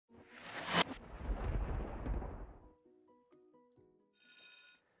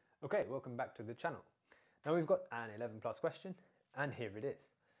Okay, welcome back to the channel. Now we've got an 11 plus question, and here it is.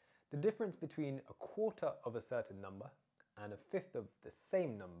 The difference between a quarter of a certain number and a fifth of the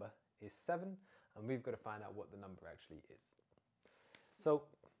same number is 7, and we've got to find out what the number actually is. So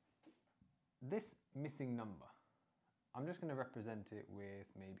this missing number, I'm just going to represent it with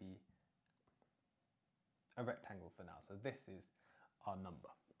maybe a rectangle for now. So this is our number.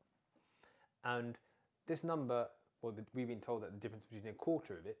 And this number, well, we've been told that the difference between a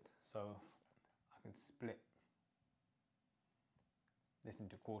quarter of it, so I can split this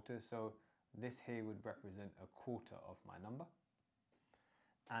into quarters. So this here would represent a quarter of my number.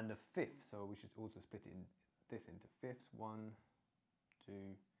 And a fifth, so we should also split this into fifths. 1,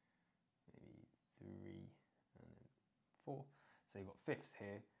 2, maybe 3, and then 4. So you've got fifths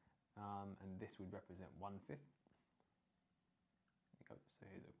here, and this would represent 1/5. There you go. So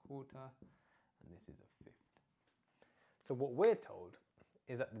here's a quarter, and this is a fifth. So what we're told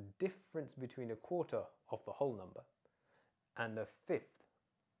is that the difference between a quarter of the whole number and a fifth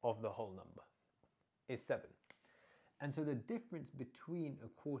of the whole number is 7. And so the difference between a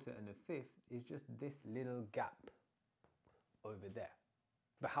quarter and a fifth is just this little gap over there.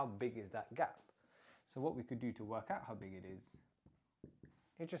 But how big is that gap? So what we could do to work out how big it is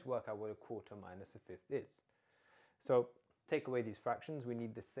just work out what a quarter minus a fifth is. So take away these fractions, we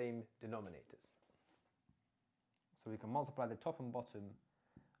need the same denominators. So we can multiply the top and bottom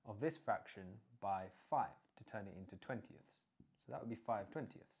of this fraction by 5 to turn it into 20ths. So that would be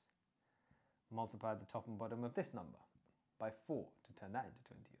 5/20ths. Multiply the top and bottom of this number by 4 to turn that into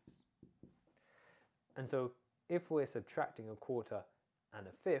 20ths. And so if we're subtracting a quarter and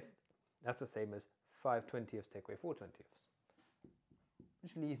a fifth, that's the same as 5/20ths take away 4/20ths,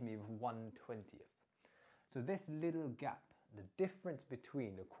 which leaves me with 1/20th. So this little gap, the difference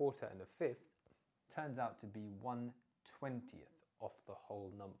between a quarter and a fifth, turns out to be 1/20th of the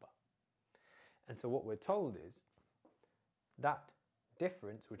whole number. And so what we're told is that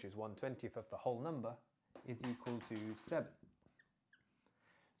difference, which is 1/20th of the whole number, is equal to 7.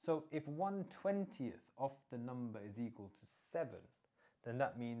 So if 1/20th of the number is equal to 7, then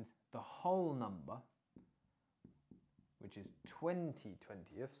that means the whole number, which is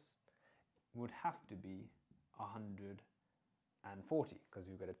 20/20ths, would have to be 140, because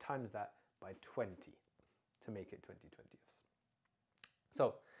we've got to times that by 20 to make it 20/20ths.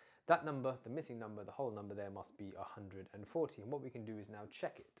 So that number, the missing number, the whole number there must be 140. And what we can do is now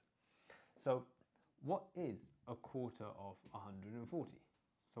check it. So what is a quarter of 140?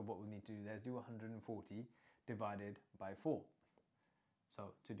 So what we need to do there is do 140 divided by 4.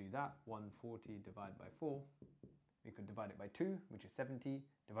 So to do that, 140 divided by 4, we could divide it by 2, which is 70,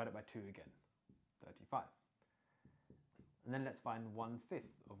 divide it by 2 again, 35. And then let's find 1/5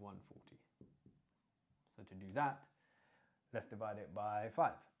 of 140. So to do that, let's divide it by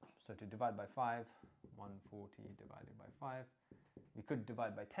 5. So to divide by 5, 140 divided by 5, we could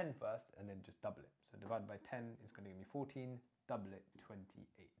divide by 10 first and then just double it. So divide by 10 is going to give me 14, double it,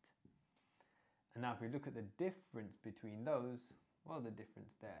 28. And now if we look at the difference between those, well, the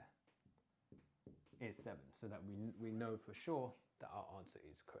difference there is 7, so that we know for sure that our answer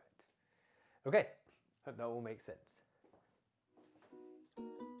is correct. Okay, hope that all makes sense.